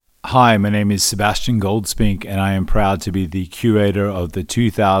Hi, my name is Sebastian Goldspink, and I am proud to be the curator of the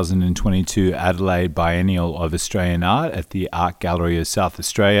 2022 Adelaide Biennial of Australian Art at the Art Gallery of South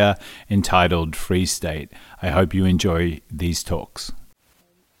Australia, entitled Free State. I hope you enjoy these talks.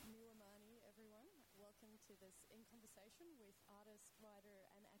 Niuamani, everyone. Welcome to this In Conversation with artist, writer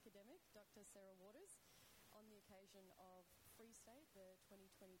and academic Dr. Sarah Waters on the occasion of Free State, the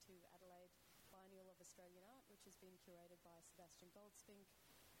 2022 Adelaide Biennial of Australian Art, which has been curated by Sebastian Goldspink.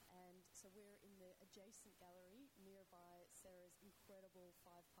 And so we're in the adjacent gallery nearby Sarah's incredible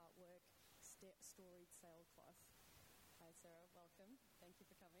 5-part work, Storied Sailcloth. Hi Sarah, welcome. Thank you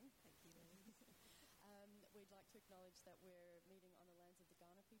for coming. Thank you, Lily. We'd like to acknowledge that we're meeting on the lands of the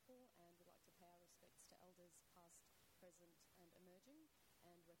Kaurna people, and we'd like to pay our respects to elders past, present and emerging,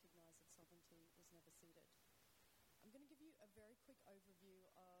 and recognise that sovereignty was never ceded. I'm going to give you a very quick overview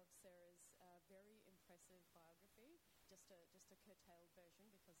of Sarah's very impressive biography, just a curtailed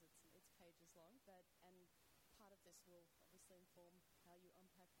version because it's pages long, and part of this will obviously inform how you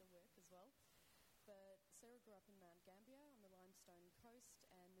unpack the work as well. But Sarah grew up in Mount Gambier on the Limestone Coast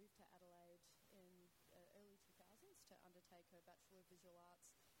and moved to Adelaide in early 2000s to undertake her Bachelor of Visual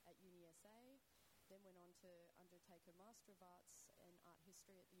Arts at UniSA, then went on to undertake her Master of Arts in Art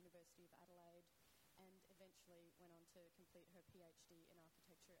History at the University of Adelaide, and eventually went on to complete her PhD in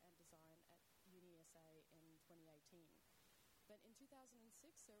Architecture and Design at UniSA in 2018. But in 2006,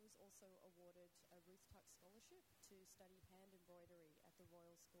 Sarah was also awarded a Ruth Tuck Scholarship to study hand embroidery at the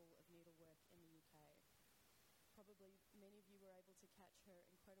Royal School of Needlework in the UK. Probably many of you were able to catch her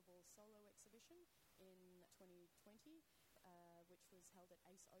incredible solo exhibition in 2020, which was held at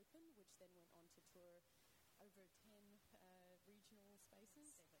Ace Open, which then went on to tour over 10 regional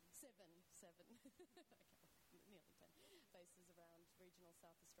spaces. Seven. Okay, nearly 10 spaces around regional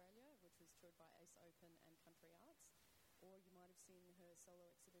South Australia, which was toured by Ace Open and Country Arts. Or you might have seen her solo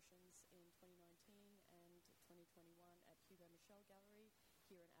exhibitions in 2019 and 2021 at Hugo Michel Gallery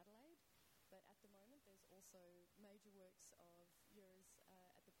here in Adelaide. But at the moment, there's also major works of yours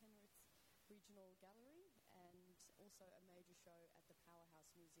at the Penrith Regional Gallery, and also a major show at the Powerhouse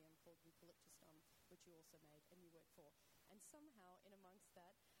Museum called Eucalyptusdom, which you also made a new work for. And somehow, in amongst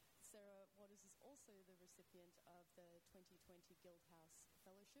that, Sarah Waters is also the recipient of the 2020 Guildhouse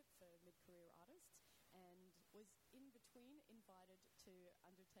Fellowship for Mid-Career Artists, and was in between invited to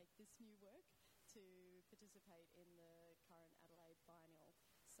undertake this new work to participate in the current Adelaide Biennial.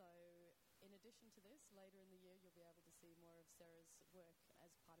 So in addition to this, later in the year you'll be able to see more of Sarah's work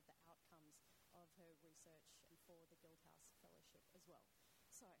as part of the outcomes of her research for the Guildhouse Fellowship as well.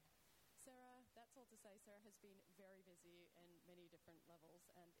 So Sarah, that's all to say, Sarah has been very busy in many different levels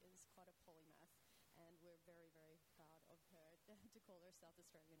and is quite a polymath, and we're very, very proud of her to call her South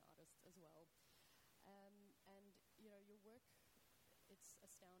Australian artist as well. And, you know, your work, it's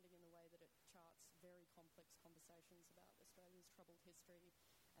astounding in the way that it charts very complex conversations about Australia's troubled history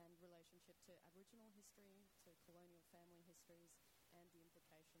and relationship to Aboriginal history, to colonial family histories, and the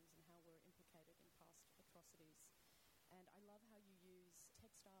implications and how we're implicated in past atrocities. And I love how you use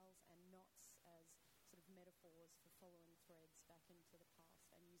textiles and knots as sort of metaphors for following threads back into the past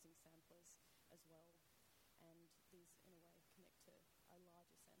and using samplers as well. And these, in a way, connect to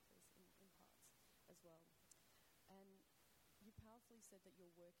larger samplers in parts as well. And you powerfully said that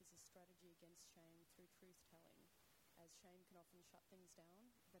your work is a strategy against shame through truth-telling, as shame can often shut things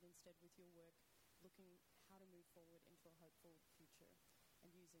down, but instead with your work, looking how to move forward into a hopeful future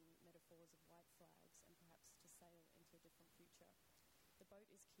and using metaphors of white flags and perhaps to sail into a different future. The boat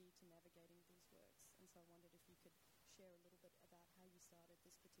is key to navigating these works, and so I wondered if you could share a little bit about how you started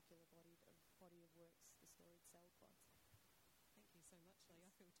this particular body of works, the Storied Sailcloth. Thank you so much, Lee. I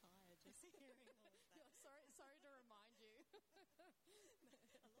feel tired just hearing all of that. sorry to remind you. A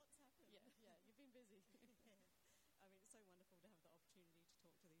lot's happened. Yeah, you've been busy. Yeah. I mean, it's so wonderful to have the opportunity to talk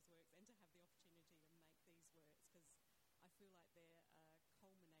to these works and to have the opportunity to make these works, because I feel like they're a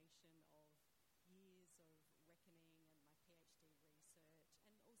culmination of years of reckoning and my PhD research, and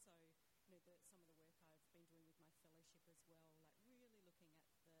also, you know, some of the work I've been doing with my fellowship as well, like really looking at the entanglement between inherited family traditions,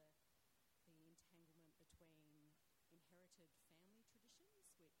 which in my case I'm looking at mainly textile traditions, but also inherited stories and the kind of legacies that have been left to us in the present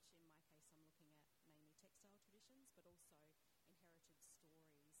from the past, but also thinking through the legacies that we're going to leave for the future.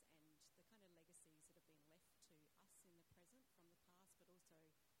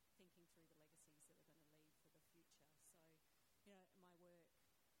 So, you know, my work,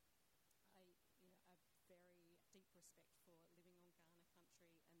 I have very deep respect for living on Kaurna country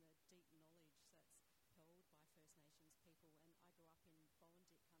and the deep knowledge that's held by First Nations people. And I grew up in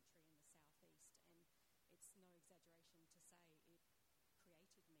Bowendik country in the southeast, and it's no exaggeration to say it created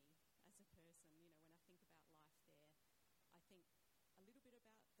me as a person. You know, when I think about life there,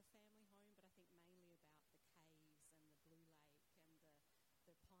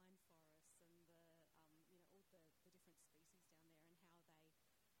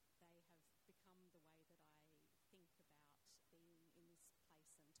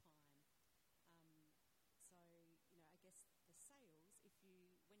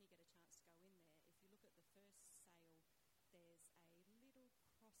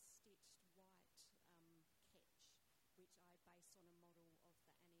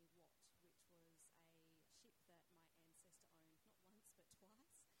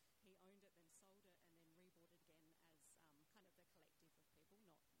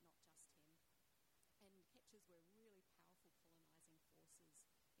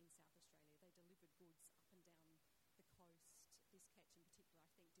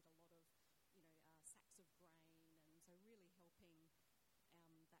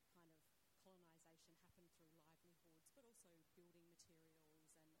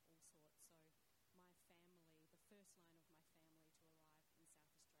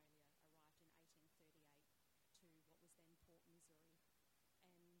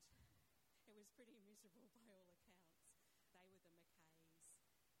 pretty miserable by all accounts. They were the Mackays,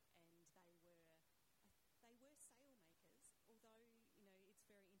 and they were sailmakers, although, it's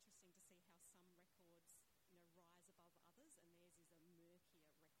very interesting to see how some records, rise above others, and theirs is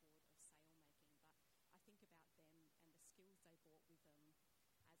a murkier record of sailmaking. But I think about them and the skills they brought with them as a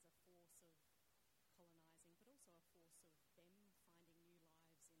force of colonising, but also a force of them finding new lives in really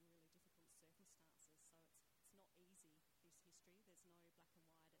difficult circumstances. So it's not easy, this history. There's no black and white.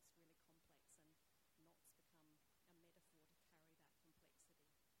 It's really complex, and knots become a metaphor to carry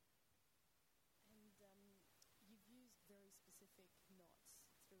that complexity. And you've used very specific knots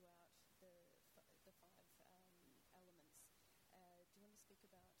throughout the five elements. Do you want to speak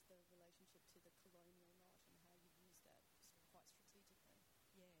about the relationship to the colonial knot and how you've used that quite strategically?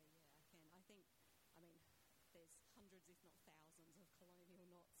 Yeah, I can. There's hundreds, if not thousands, of colonial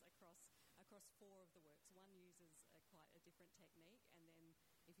knots across four of the works. One uses quite a different technique, and then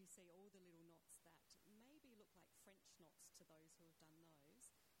if you see all the little knots that maybe look like French knots to those who have done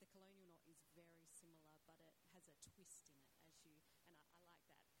those, the colonial knot is very similar, but it has a twist in it. And I like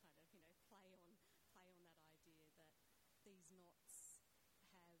that kind of play on that idea that these knots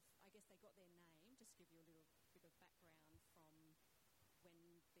have, I guess they got their name, just to give you a little bit of background, from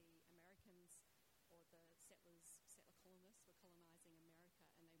when the Americans or the settler colonists were colonising America,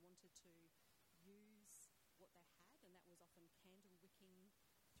 and they wanted to use what they had, and that was often candle wicking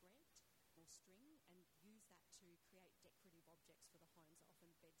thread or string, and use that to create decorative objects for the homes,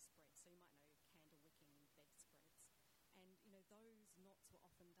 often bedspreads. So you might know candle wicking bedspreads. And, those knots were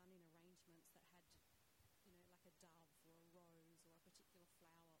often done in arrangements that had, like a dove or a rose or a particular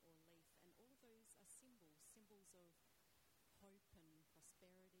flower or leaf. And all of those are symbols of hope and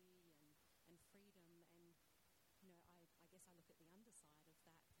prosperity and freedom. And, I guess I look at the underside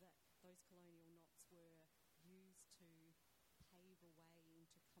of that those colonial knots were used to pave a way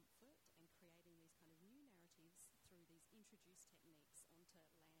into comfort and creating these kind of new narratives through these introduced techniques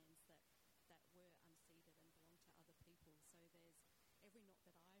onto lands that were unceded and belonged to other people. So there's every knot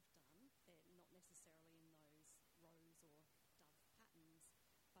that I've done, they're not necessarily in those rose or dove patterns,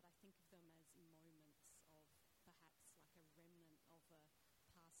 but I think of them as moments of perhaps like a remnant of a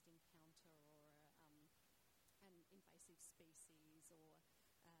past encounter or an invasive species or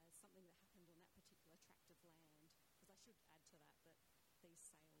something that happened on that particular tract of land. Because I should add to that these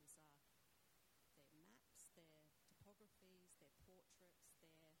sails are they're maps, they're topographies, they're portraits,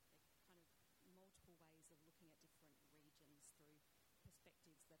 they're kind of multiple ways of looking at different regions through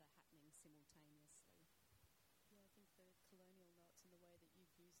perspectives that are happening simultaneously. Yeah, I think the colonial knots and the way that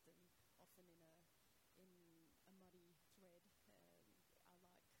you've used them, often in a muddy thread, are like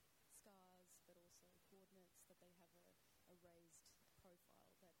scars, but also coordinates, that they have a raised profile,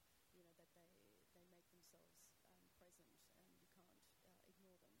 that they make themselves present, and you can't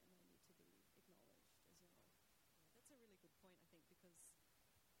ignore them, and they need to be acknowledged as well. Yeah, that's a really good point, I think, because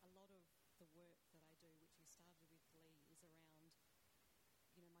a lot of the work that I do, which you started with, Lee, is around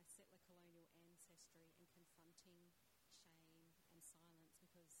my settler colonial ancestry and confronting shame and silence,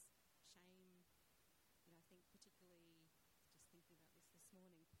 because shame, I think particularly, just thinking about this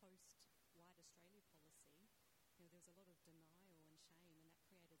morning, post-White Australia policy, there was a lot of denial and shame, and that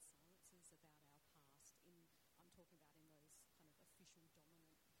created silences about our past. I'm talking about in those kind of official dominant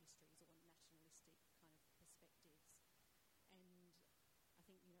histories or nationalistic kind of perspectives. And I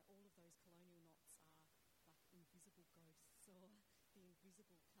think, all of those colonial knots are like invisible ghosts, or the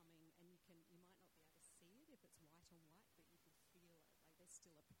invisible coming, and you might not be able to see it if it's white on white, but you can feel it, like there's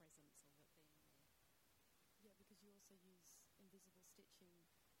still a presence of it being there. Yeah, because you also use invisible stitching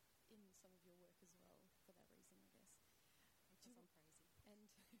in some of your work as well, for that reason, I guess. Because I'm crazy.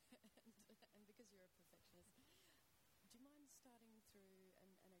 And because you're a perfectionist. Do you mind starting through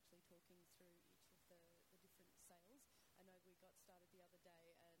and actually talking through each of the different sales? I know we got started the other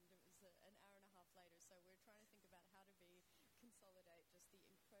day, and it was an hour and a half later, so we're trying to think about how to consolidate just the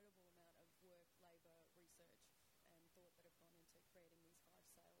incredible amount of work, labour, research, and thought that have gone into creating these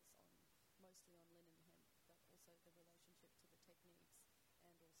 5 sales, mostly on linen hemp, but also the relationship to the techniques and also the materials,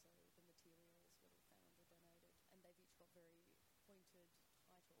 whether found or donated. And they've each got very pointed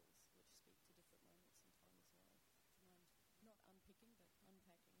titles which speak to different moments in time as well. Do you mind not unpicking but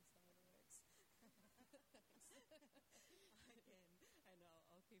unpacking some of the works? Again, and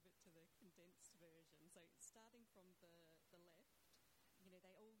I'll keep it to the condensed version. So starting from the left, they all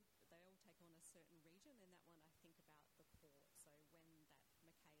take on a certain region, and that one I think about the port. So when that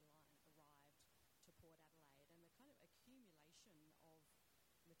Mackay line arrived to Port Adelaide, and the kind of accumulation of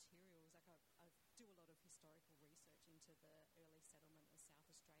materials, like I do a lot of historical research into the early settlement of South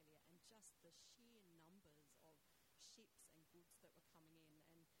Australia, and just the sheer numbers of ships and goods that were coming in.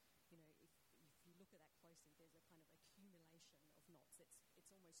 And if you closely, there's a kind of accumulation of knots.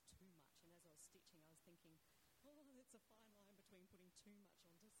 It's almost too much. And as I was stitching, I was thinking, oh, it's a fine line between putting too much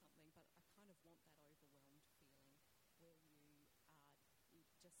onto something, but I kind of want that overwhelmed feeling where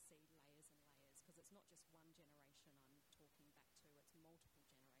you just see layers and layers, because it's not just one generation I'm talking back to, it's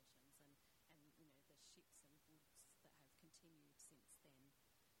multiple generations, and the ships and goods that have continued since then.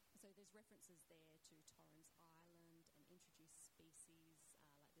 So there's references there to Torrens Island and introduced species,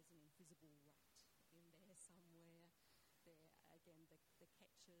 like there's an invisible rat in there somewhere. There again, the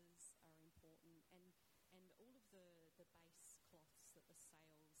catches are important, and all of the base cloths that the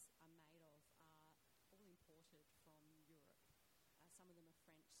sails are made of are all imported from Europe. Some of them are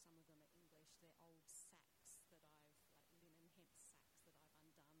French, some of them are English. They're old sacks that like linen hemp sacks that I've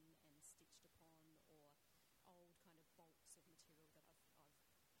undone and stitched upon, or old kind of bolts of material that I've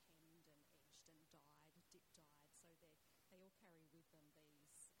hemmed and edged and dip dyed. So they all carry with them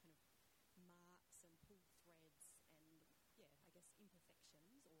these kind of marks and pulled threads and, I guess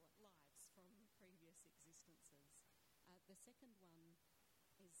imperfections or lives from previous existences. The second one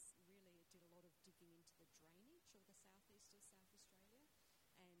is really did a lot of digging into the drainage of the southeast of South Australia,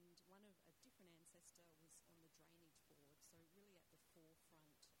 and a different ancestor was on the drainage board, so really at the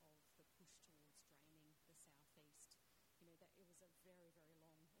forefront of the push towards draining the southeast. That it was a very, very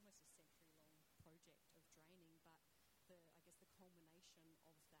long, almost a century-long project of draining, but I guess the culmination of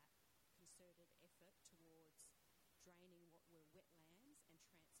that concerted effort towards draining what were wetlands and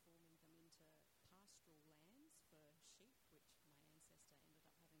transforming them into pastoral lands for sheep, which my ancestor ended up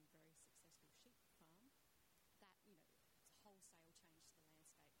having a very successful sheep farm. That, wholesale change to the landscape,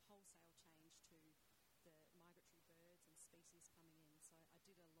 wholesale change to the migratory birds and species coming in. So I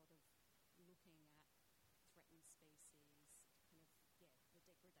did a lot of looking at threatened species, kind of, the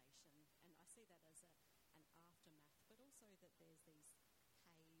degradation. And I see that as an aftermath, but also that there's these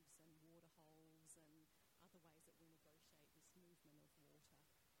caves and water holes and other ways that we negotiate this movement of water.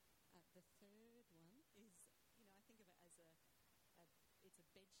 The third one is, I think of it as it's a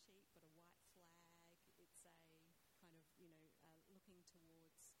bed sheet but a white flag. It's a kind of, looking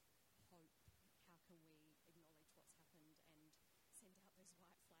towards hope. How can we acknowledge what's happened and send out those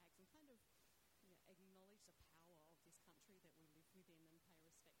white flags and kind of, acknowledge the power of this country that we live within and pay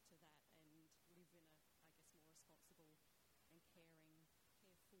respect to that and live in a, I guess, more responsible and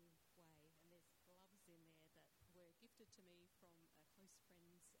caring, careful way. And there's gloves in there that were gifted to me from a close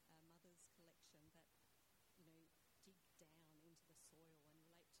friend's mother's collection that, dig down into the soil and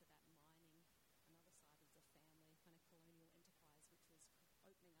relate to that mining, another side of the family, kind of colonial enterprise, which was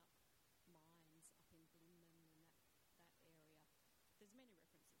opening up mines up in Blimman and that area. There's many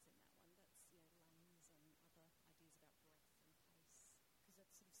references in that one. That's, lungs and other ideas about breath and pace. Because that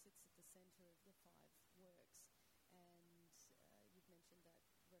sort of sits at the centre of the 5 works, and you've mentioned that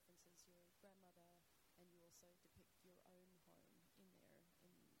references your grandmother, and you also depict your own home in there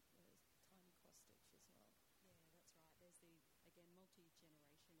in a tiny cross stitch as well. Yeah, that's right. There's again,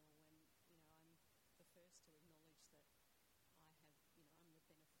 multi-generational, and, I'm the first to acknowledge that I have, I'm the beneficiary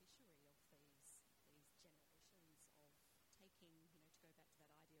of these generations of taking, to go back to that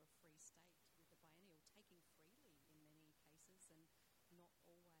idea of free state with the biennial, taking freely in many cases and not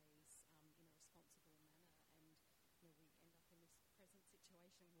always in a responsible manner. And, we end up in this present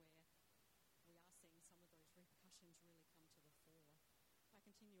situation where we are seeing some of those repercussions really come to the fore. If I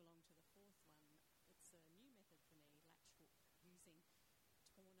continue along to the fourth one, it's a new method for me, latch hook, using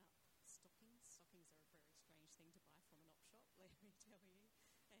torn up stockings. Stockings are a very strange thing to buy from an op shop, let me tell you,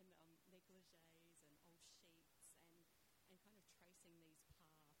 and negligees and old sheets, and kind of tracing these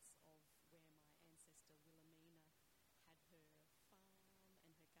paths of where my ancestor Wilhelmina had her farm and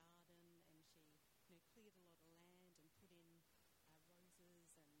her garden, and she cleared a lot of land and put in roses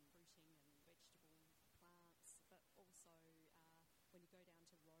and fruiting and vegetable plants, but also when you go down to Robe in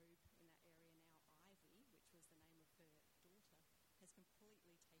that area now, ivy, which was the name of her daughter, has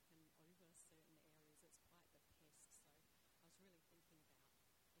completely taken over certain areas. It's quite the pest. So I was really thinking about,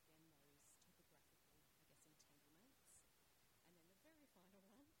 again, those topographical, I guess, entanglements. And then the very final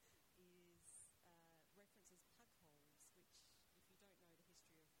one is references pug holes, which, if you don't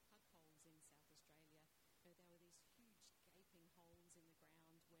know the history of pug holes in South Australia, there were these huge gaping holes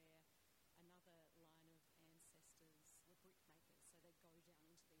in the ground where another line of ancestors were brick makers, so they'd go down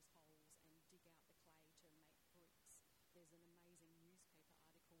into these holes and dig out the clay to make bricks. There's an amazing newspaper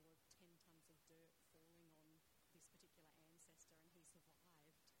article of 10 tonnes of dirt falling on this particular ancestor, and he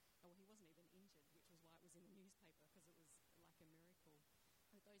survived. Well, he wasn't even injured, which was why it was in the newspaper, because it was like a miracle.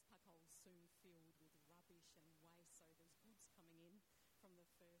 But those pug holes soon filled with rubbish and waste, so there's goods coming in from the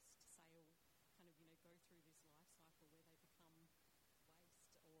first sale, kind of, go through this life cycle where they become waste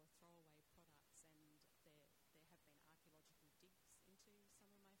or throwaway products, and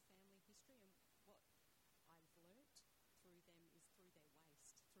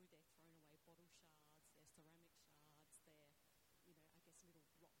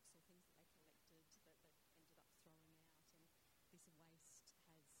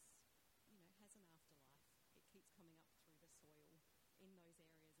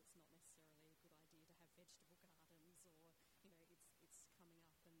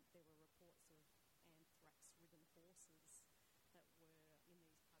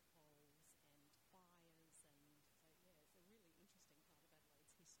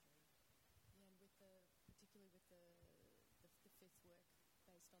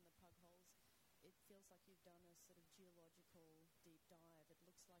feels like you've done a sort of geological deep dive. It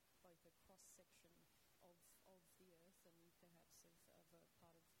looks like both a cross-section of the Earth and perhaps of a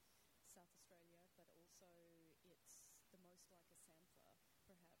part of South Australia, but also it's the most like a sampler,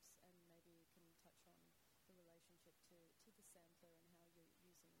 perhaps, and maybe you can touch on the relationship to the sampler and how you're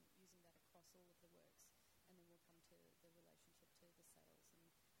using that across all of the works, and then we'll come to the relationship to the sales and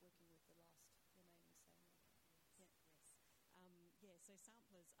working with the last remaining sampler. So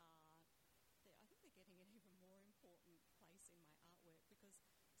samplers are, I think they're getting an even more important place in my artwork, because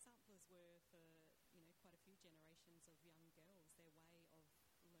samplers were for, quite a few generations of young girls their way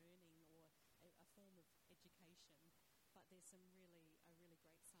of learning, or a form of education. But there's a really great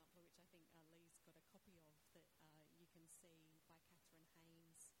sampler, which I think Lee's got a copy of, that you can see, by Catherine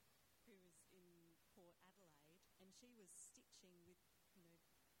Haynes, who was in Port Adelaide, and she was stitching with,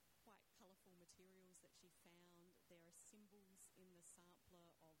 quite colourful materials that she found. There are symbols in the sampler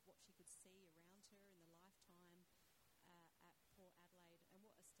of what she could see around her in the lifetime at Port Adelaide. And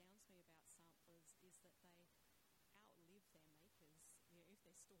what astounds me about samplers is that they outlive their makers, if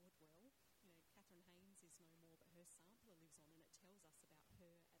they're stored well. Catherine Haynes is no more, but her sampler lives on, and it tells us about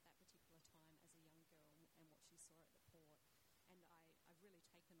her at that particular time as a young girl and what she saw at the port. And I've really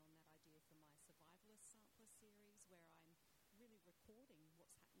taken on that idea for my Survivalist Sampler series, where I'm really recording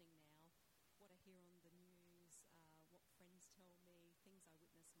what's happening now, what I hear on the news, what friends tell me, things I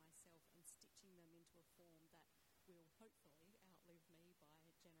witness myself, and stitching them into a form that will hopefully outlive me by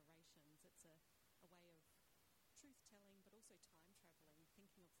generations. It's a way of truth-telling, but also time-travelling,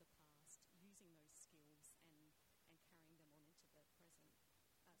 thinking of the past, using those skills and carrying them on into the present,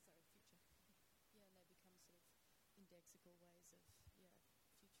 future. Yeah, and they become sort of indexical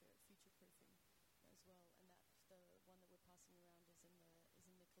ways of future-proofing as well. And that the one that we're passing around is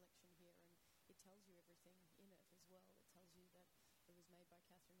in the collection here, and it tells you everything in it as well. It tells you that it was made by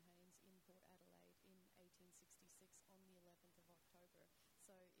Catherine Haynes in Port Adelaide in 1866 on the 11th of October.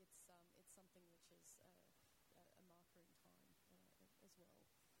 So it's something which is a marker in time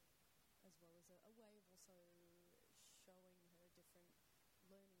as well as a way of also showing her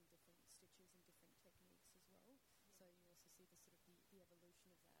learning different stitches and different techniques as well. Yeah. So you also see the sort of the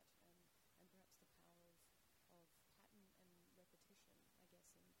evolution of that, and perhaps the power of pattern and repetition, I guess,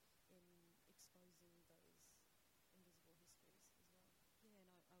 in exposing those invisible histories as well. Yeah,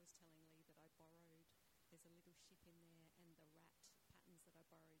 and I was telling Lee that there's a little ship in there, and the rat patterns that I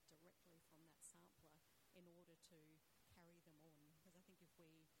borrowed directly from that sampler in order to carry them on. Because I think I guess it's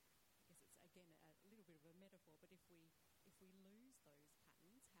again a little bit of a metaphor, but if we lose those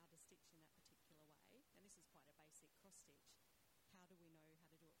patterns, how to stitch in that particular way, and this is quite a basic cross stitch, how do we know how to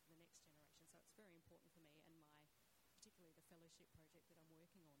do it for the next generation? So it's very important for me, and particularly the fellowship project that I'm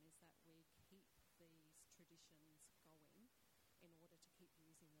working on, is that we keep these traditions going in order to keep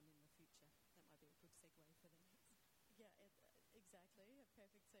using them in the future. That might be a good segue for the next. Yeah, exactly. A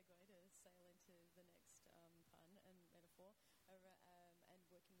perfect segue to sail into the next pun and metaphor, and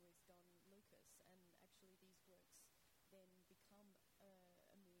working with Don Lucas. And actually these works then become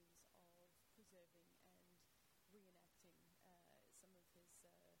a means of preserving and reenacting some of his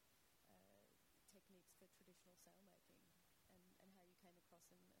techniques for traditional sailmaking, and how you came across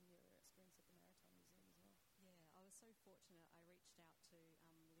and your experience at the Maritime Museum as well. Yeah, I was so fortunate. I reached out to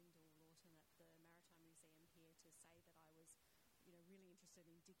Lyndall Lawton at the Maritime Museum here to say that I was really interested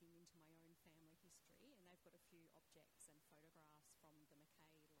in digging into my own family history, and they've got a few objects and photographs from the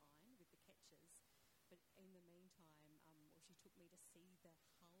Mackay line with the ketches. But in the meantime, she took me to see the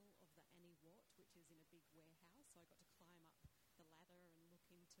hull of the Annie Watt, which is in a big warehouse. So I got to climb up the ladder and look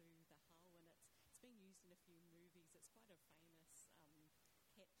into the hull, and it's been used in a few movies. It's quite a famous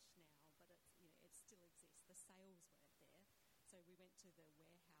ketch now, but it still exists. The sails weren't there. So we went to the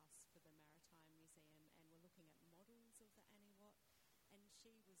warehouse for the Maritime Museum, and we're looking at models of the Annie Watt. And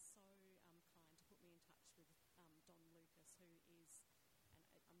she was so kind to put me in touch with Don Lucas, who is,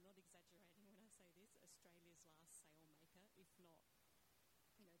 and I'm not exaggerating when I say this, Australia's last sailmaker, if not,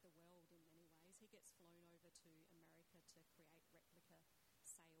 the world in many ways. He gets flown over to America to create replica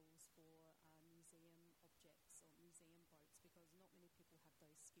sails for museum objects or museum boats, because not many people have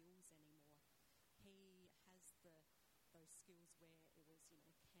those skills anymore. He has those skills where it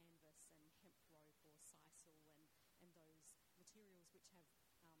was, canvas and hemp rope or sisal and those materials which have,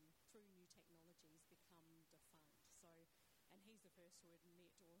 through new technologies, become defunct. So, and he's the first to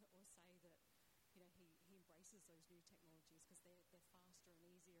admit or say that, he embraces those new technologies because they're faster and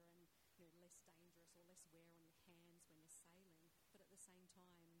easier and less dangerous or less wear on your hands when you're sailing. But at the same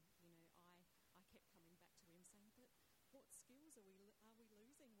time, I kept coming back to him saying, but what skills are we losing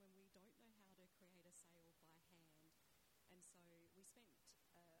when we don't know how to create a sail by hand? And so we spent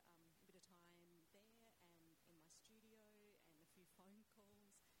a bit of time there,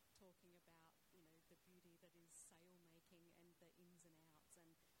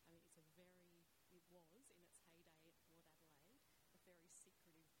 was in its heyday at Port Adelaide a very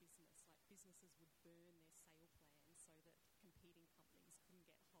secretive business. Like businesses would burn their sale plans so that competing companies couldn't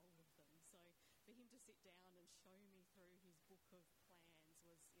get hold of them. So for him to sit down and show me through his book of plans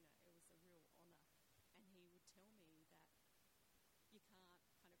was, it was a real honour. And he would tell me that you can't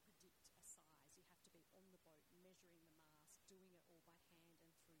kind of predict a size. You have to be on the boat, measuring the mast, doing it all by hand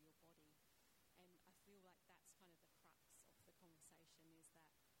and through your body. And I feel like that's kind of the crux of the conversation, is that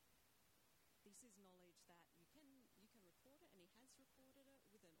this is knowledge that you can record it, and he has recorded it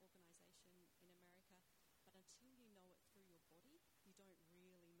with an organisation in America, but until you know it through your body, you don't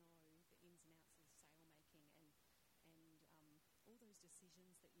really know the ins and outs of sail making and all those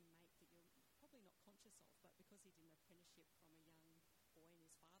decisions that you make that you're probably not conscious of, but because he did an apprenticeship from a young boy and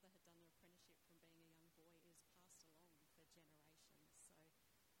his father had done an apprenticeship from being a young boy, it was passed along for generations.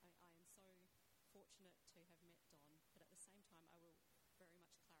 So I am so fortunate to have met Don, but at the same time I will very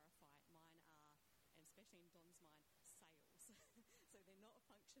much clarify mine are, and especially in Don's mind, sails. So they're not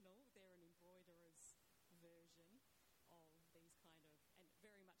functional, they're an embroiderer's version of these kind of, and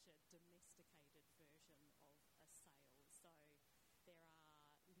very much a domesticated version of a sail. So there are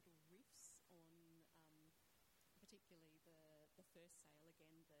little riffs on particularly the first sail,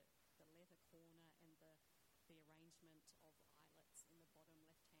 again the leather corner and the arrangement of eyelets in the bottom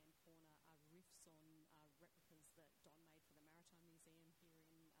left-hand corner are riffs on replicas that Don made for the Maritime Museum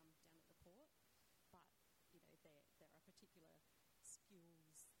here in down at the port. But there are particular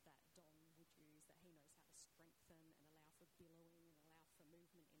skills that Don would use, that he knows how to strengthen and allow for billowing and allow for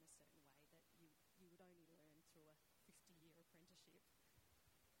movement in a certain way that you would only learn through a 50-year apprenticeship.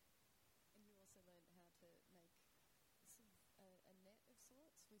 And you also learned how to make a net of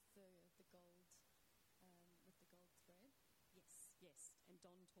sorts with the gold thread. Yes, and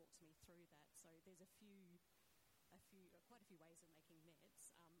Don talked me through that. So there's quite a few ways of making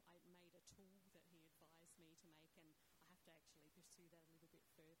nets. I made a tool that he advised me to make, and I have to actually pursue that a little bit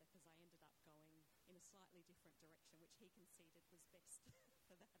further because I ended up going in a slightly different direction, which he conceded was best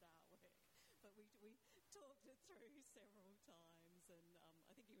for that artwork. But we talked it through several times, and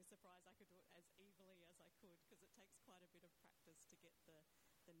I think he was surprised I could do it as evenly as I could, because it takes quite a bit of practice to get the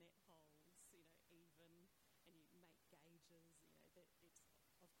net holes, even, and you make gauges. It's,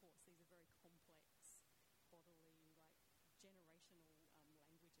 of course, these are very complex bodily, generational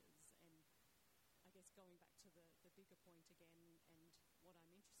languages. And I guess going back to the bigger point again, and what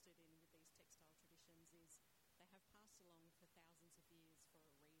I'm interested in with these textile traditions is they have passed along for thousands of years for a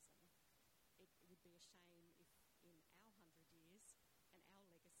reason. It would be a shame if in our 100 years and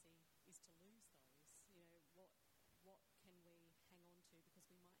our legacy is to lose those. What can we hang on to because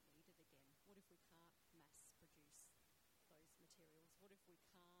we might need it again? What if we can't mass produce those materials? What if we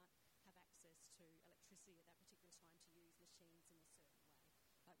can't have access to electricity at that particular time to use machines in a certain way?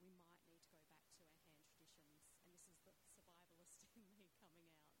 We might need to go back to our hand traditions, and this is the survivalist in me coming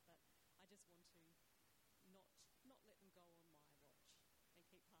out, but I just want to not let them go on my watch and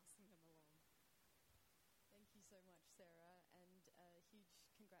keep passing them along. Thank you so much, Sarah, and huge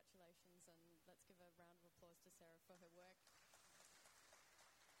congratulations, and let's give a round of applause to Sarah for her work.